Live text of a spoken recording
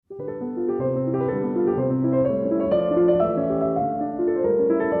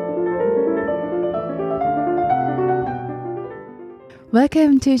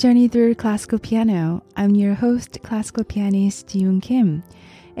Welcome to Journey Through Classical Piano. I'm your host, classical pianist Ji-Yoon Kim.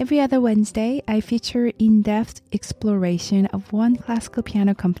 Every other Wednesday, I feature in-depth exploration of one classical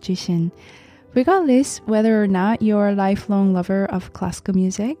piano composition. Regardless whether or not you're a lifelong lover of classical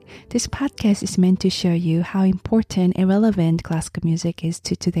music, this podcast is meant to show you how important and relevant classical music is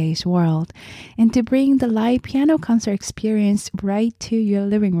to today's world, and to bring the live piano concert experience right to your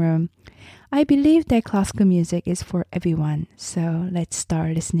living room. I believe that classical music is for everyone, so let's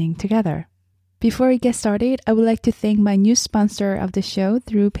start listening together. Before we get started, I would like to thank my new sponsor of the show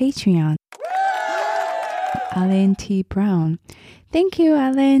through Patreon, Alan T. Brown. Thank you,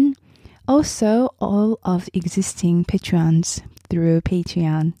 Alan. Also, all of existing patrons through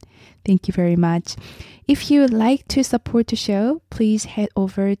Patreon. Thank you very much. If you would like to support the show, please head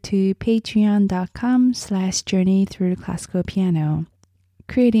over to patreon.com/journeythroughclassicalpiano.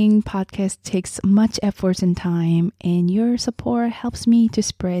 Creating podcasts takes much effort and time, and your support helps me to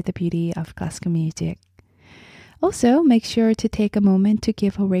spread the beauty of classical music. Also, make sure to take a moment to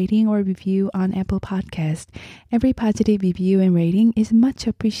give a rating or review on Apple Podcast. Every positive review and rating is much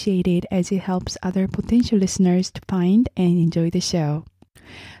appreciated as it helps other potential listeners to find and enjoy the show.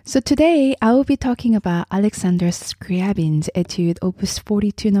 So today, I will be talking about Alexander Scriabin's Etude Opus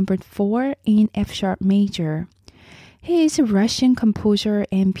 42 No. 4 in F-sharp major. He is a Russian composer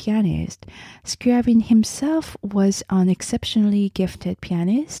and pianist. Scriabin himself was an exceptionally gifted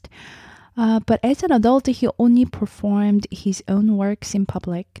pianist, but as an adult, he only performed his own works in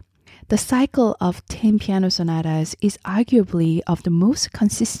public. The cycle of 10 piano sonatas is arguably of the most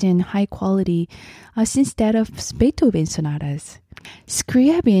consistent high quality since that of Beethoven's sonatas.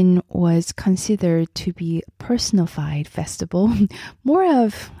 Scriabin was considered to be a personified festival, more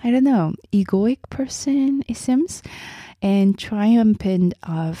of, egoic person, it seems, and triumphant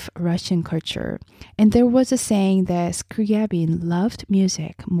of Russian culture. And there was a saying that Scriabin loved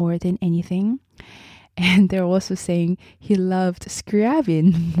music more than anything. And they're also saying he loved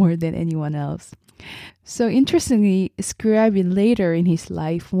Scriabin more than anyone else. So interestingly, Scriabin later in his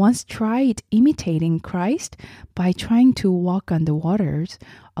life once tried imitating Christ by trying to walk on the waters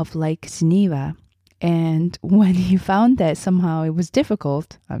of Lake Geneva. And when he found that somehow it was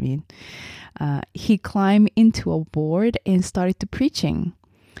difficult, he climbed into a board and started to preaching.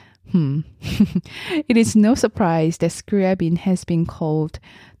 It is no surprise that Scriabin has been called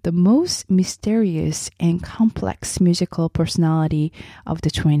the most mysterious and complex musical personality of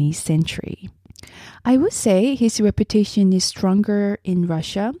the 20th century. I would say his reputation is stronger in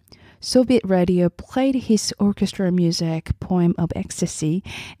Russia. Soviet radio played his orchestral music, Poem of Ecstasy,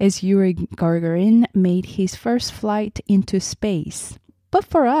 as Yuri Gagarin made his first flight into space. But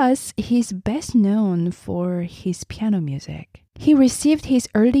for us, he's best known for his piano music. He received his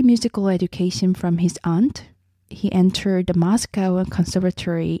early musical education from his aunt. He entered the Moscow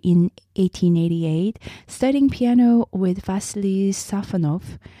Conservatory in 1888, studying piano with Vasily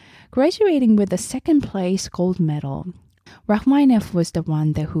Safonov, graduating with a second place gold medal. Rachmaninoff was the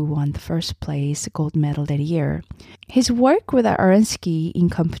one who won the first place gold medal that year. His work with Arensky in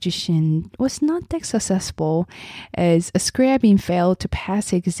composition was not that successful, as Scriabin failed to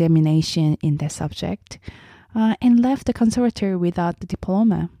pass examination in that subject and left the conservatory without the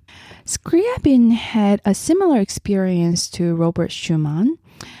diploma. Scriabin had a similar experience to Robert Schumann,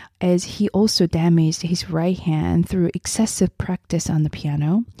 as he also damaged his right hand through excessive practice on the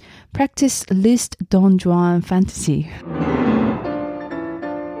piano. Practice Liszt Don Juan Fantasy.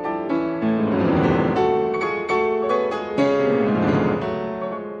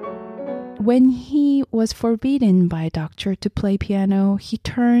 When he was forbidden by a doctor to play piano, he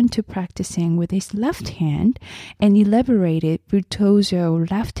turned to practicing with his left hand and elaborated virtuoso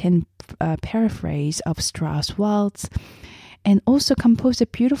left-hand paraphrase of Strauss' waltz, and also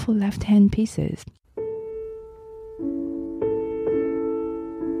composed beautiful left-hand pieces.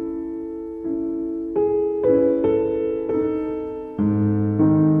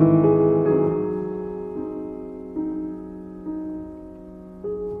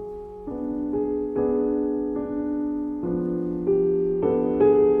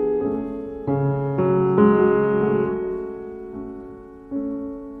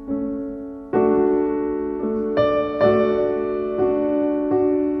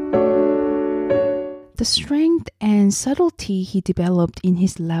 The strength and subtlety he developed in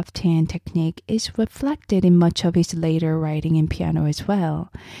his left-hand technique is reflected in much of his later writing in piano as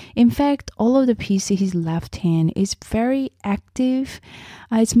well. In fact, all of the pieces his left hand is very active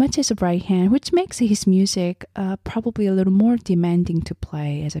as much as a right hand, which makes his music probably a little more demanding to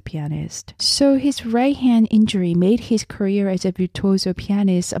play as a pianist. So his right hand injury made his career as a virtuoso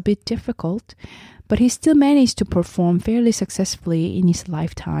pianist a bit difficult. but he still managed to perform fairly successfully in his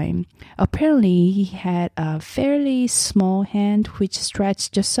lifetime. Apparently, he had a fairly small hand which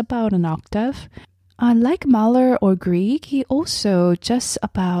stretched just about an octave. Unlike Mahler or Grieg, he also just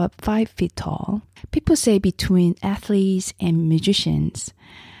about 5 feet tall. People say between athletes and musicians,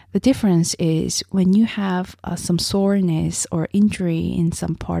 the difference is when you have some soreness or injury in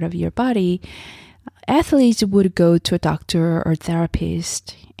some part of your body, athletes would go to a doctor or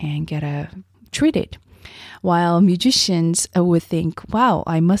therapist and get treated, while musicians would think, wow,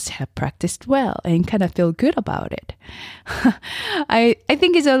 I must have practiced well and kind of feel good about it. I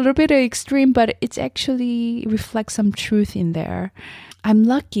think it's a little bit extreme, but it actually reflects some truth in there. I'm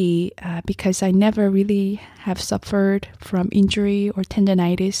lucky because I never really have suffered from injury or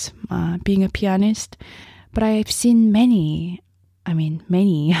tendonitis being a pianist, but I've seen many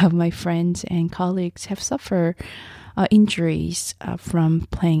of my friends and colleagues have suffered injuries from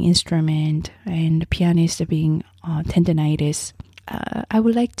playing instrument, and the pianist being tendonitis. I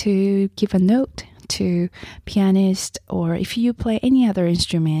would like to give a note to pianists, or if you play any other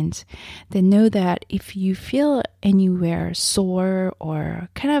instrument, then know that if you feel anywhere sore or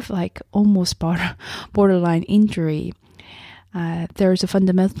kind of like almost borderline injury, there's a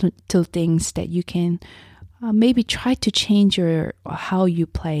fundamental things that you can maybe try to change how you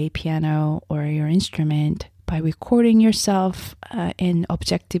play piano or your instrument by recording yourself and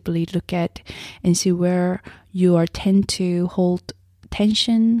objectively look at and see where you are tend to hold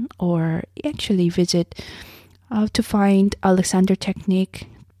tension, or actually visit to find Alexander Technique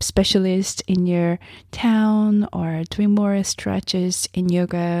specialist in your town, or doing more stretches in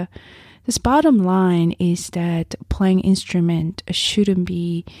yoga. This bottom line is that playing instrument shouldn't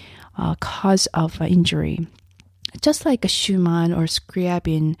be a cause of injury. Just like a Schumann or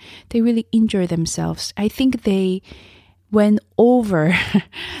Scriabin, they really injure themselves. I think they went over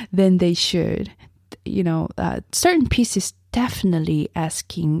than they should. Certain pieces definitely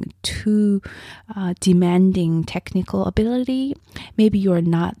asking too demanding technical ability. Maybe you're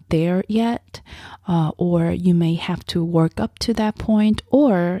not there yet, or you may have to work up to that point,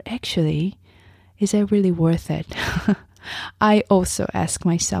 or actually, is it really worth it? I also ask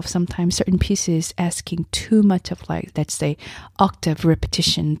myself sometimes certain pieces asking too much of, like, let's say, octave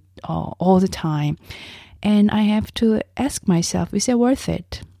repetition all the time. And I have to ask myself, is it worth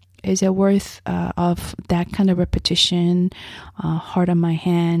it? Is it worth of that kind of repetition, hard on my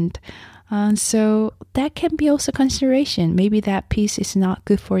hand? So that can be also consideration. Maybe that piece is not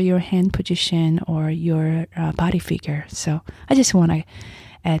good for your hand position or your body figure. So I just want to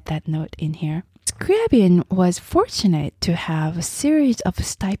add that note in here. Scriabin was fortunate to have a series of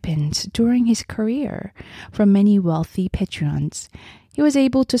stipends during his career from many wealthy patrons. He was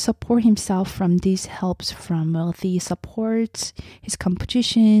able to support himself from these helps from wealthy supports, his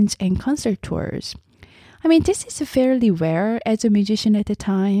compositions, and concert tours. I mean, this is fairly rare as a musician at the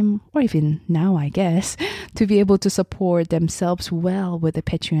time, or even now, I guess, to be able to support themselves well with the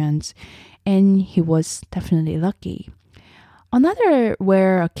patrons, and he was definitely lucky. Another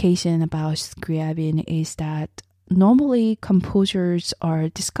rare occasion about Scriabin is that normally composers are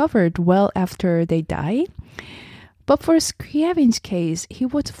discovered well after they die. But for Scriabin's case, he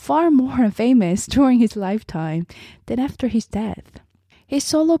was far more famous during his lifetime than after his death. His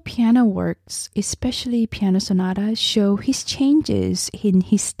solo piano works, especially piano sonatas, show his changes in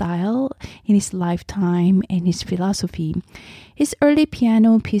his style, in his lifetime, and his philosophy. His early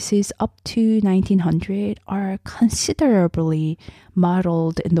piano pieces up to 1900 are considerably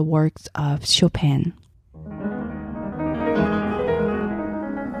modeled in the works of Chopin.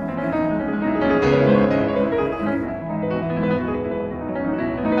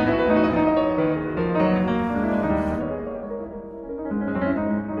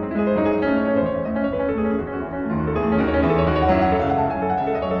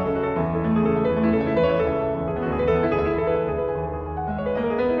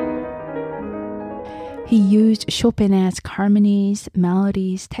 He used Chopin-esque harmonies,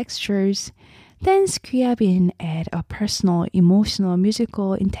 melodies, textures. Then Scriabin added a personal, emotional,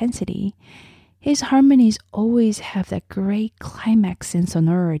 musical intensity. His harmonies always have that great climax and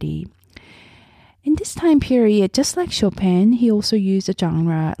sonority. In this time period, just like Chopin, he also used a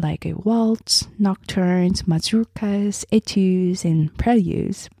genre like a waltz, nocturnes, mazurkas, etudes, and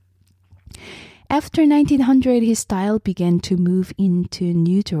preludes. After 1900, his style began to move into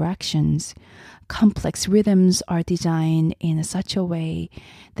new directions. Complex rhythms are designed in such a way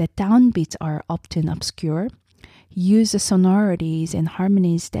that downbeats are often obscure, use sonorities and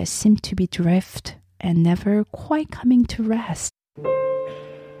harmonies that seem to be drift and never quite coming to rest.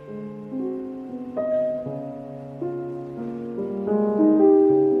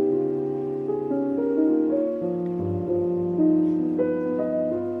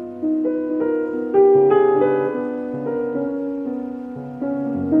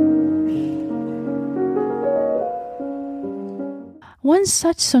 One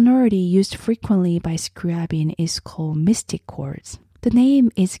such sonority used frequently by Scriabin is called mystic chords. The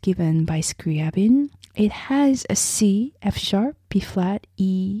name is given by Scriabin. It has a C, F sharp, B flat,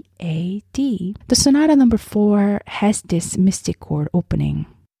 E, A, D. The sonata number 4 has this mystic chord opening.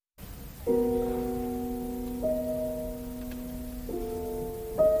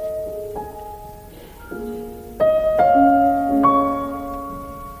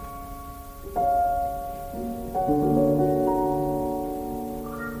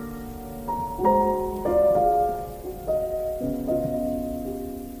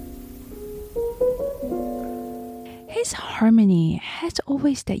 His harmony has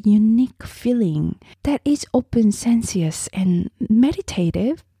always that unique feeling that is open, sensuous, and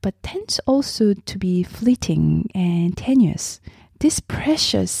meditative, but tends also to be fleeting and tenuous. This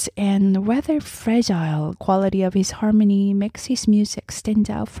precious and rather fragile quality of his harmony makes his music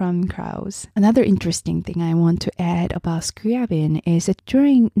stand out from crowds. Another interesting thing I want to add about Scriabin is that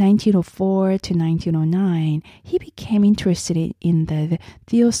during 1904 to 1909, he became interested in the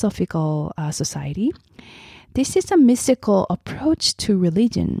Theosophical Society. This is a mystical approach to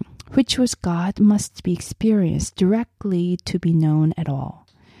religion, which was God must be experienced directly to be known at all.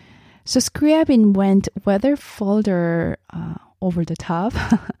 So Scriabin went whether further over the top.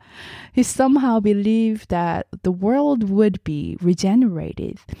 He somehow believed that the world would be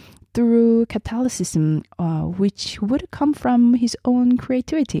regenerated through Catholicism, which would come from his own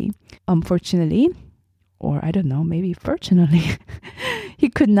creativity. Unfortunately, or I don't know, maybe fortunately, he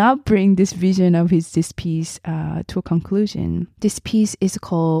could not bring this vision of this piece to a conclusion. This piece is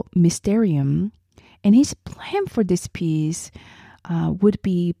called Mysterium, and his plan for this piece would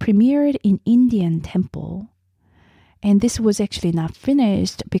be premiered in Indian temple. And this was actually not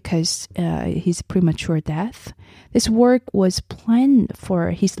finished because his premature death. This work was planned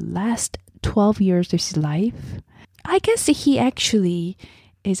for his last 12 years of his life. I guess he actually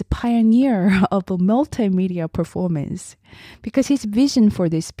is a pioneer of a multimedia performance because his vision for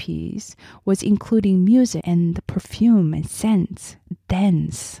this piece was including music and the perfume and scents,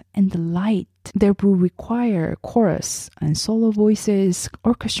 dance, and the light. There will require chorus and solo voices,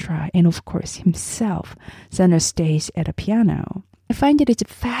 orchestra, and of course himself center stage at a piano. I find it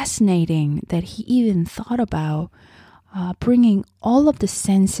fascinating that he even thought about bringing all of the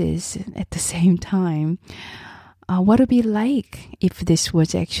senses at the same time. What would it be like if this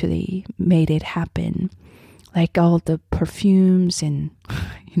was actually made it happen? Like all the perfumes and,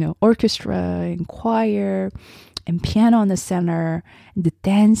 orchestra and choir and piano in the center, and the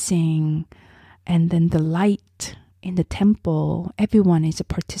dancing, and then the light in the temple. Everyone is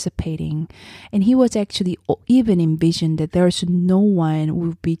participating. And he was actually even envisioned that there's no one who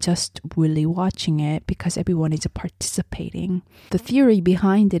will be just really watching it because everyone is participating. The theory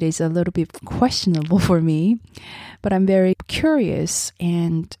behind it is a little bit questionable for me, but I'm very curious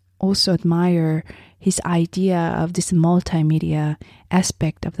and also admire his idea of this multimedia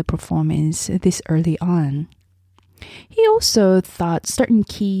aspect of the performance this early on. He also thought certain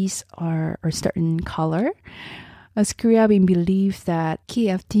keys or certain color. Scriabin believed that key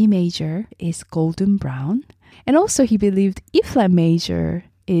of D major is golden brown. And also he believed E flat major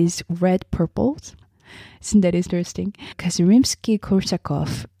is red purple. Isn't that interesting? Because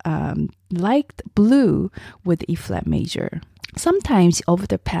Rimsky-Korsakov liked blue with E flat major. Sometimes over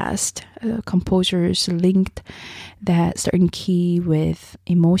the past, composers linked that certain key with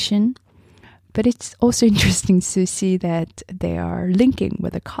emotion. But it's also interesting to see that they are linking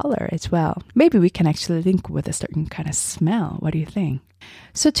with a color as well. Maybe we can actually link with a certain kind of smell. What do you think?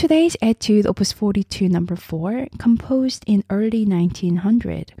 So today's etude, Opus 42, number 4, composed in early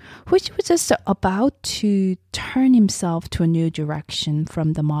 1900, which was just about to turn himself to a new direction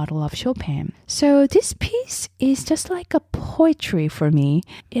from the model of Chopin. So this piece is just like a poetry for me.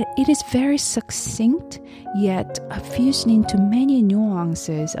 It is very succinct, yet fused into many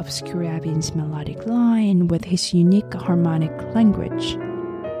nuances of Scriabin's melodic line with his unique harmonic language.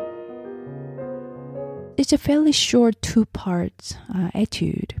 It's a fairly short 2-part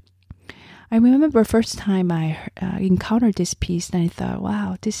etude. I remember first time I encountered this piece and I thought,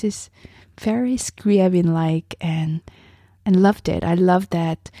 wow, this is very Scriabin-like and loved it. I love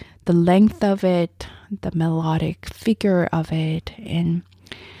that the length of it, the melodic figure of it. And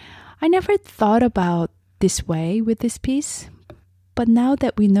I never thought about this way with this piece. But now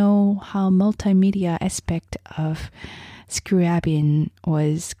that we know how multimedia aspect of Scriabin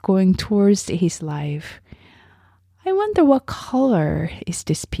was going towards his life, I wonder what color is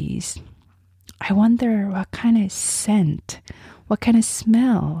this piece. I wonder what kind of scent, what kind of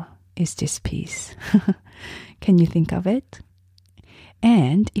smell is this piece. Can you think of it?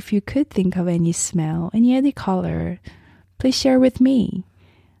 And if you could think of any smell, any other color, please share with me.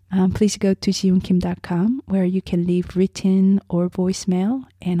 Please go to jiwoonkim.com where you can leave written or voicemail,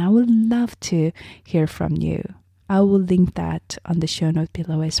 and I would love to hear from you. I will link that on the show note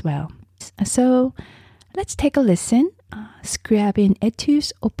below as well. So let's take a listen. Scriabin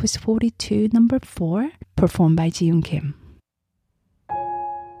Etudes Opus 42 number 4, performed by Jiwoon Kim.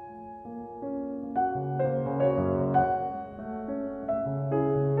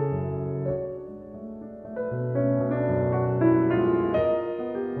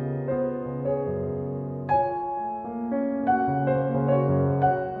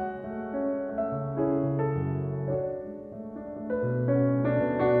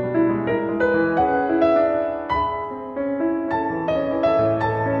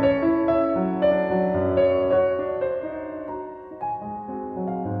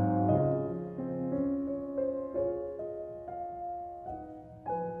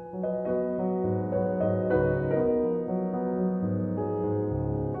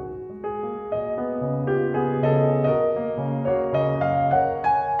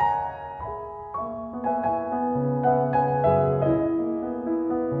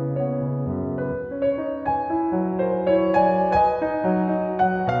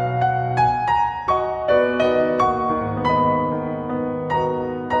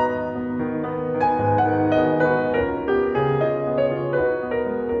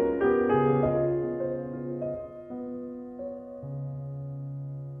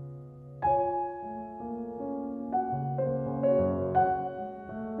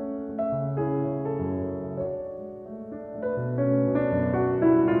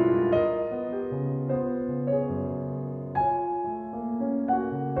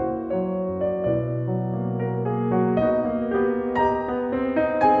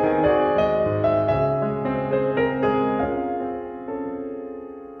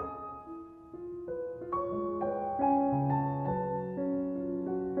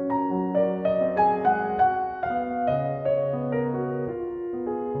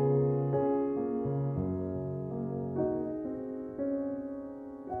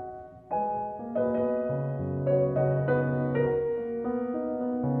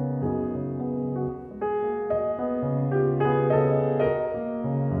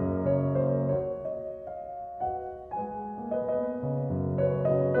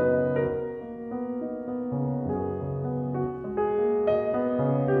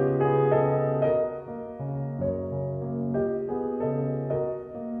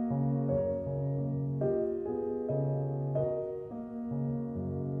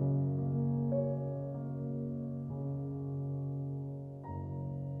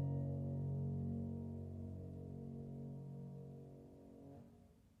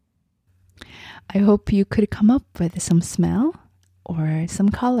 I hope you could come up with some smell or some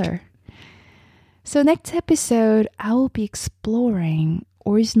color. So next episode, I will be exploring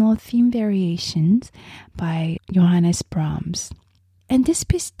original theme variations by Johannes Brahms. And this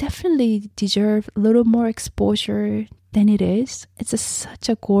piece definitely deserves a little more exposure than it is. It's such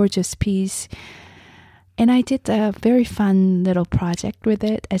a gorgeous piece. And I did a very fun little project with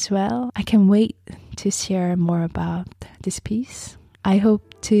it as well. I can't wait to share more about this piece. I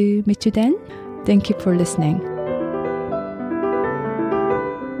hope to meet you then. Thank you for listening.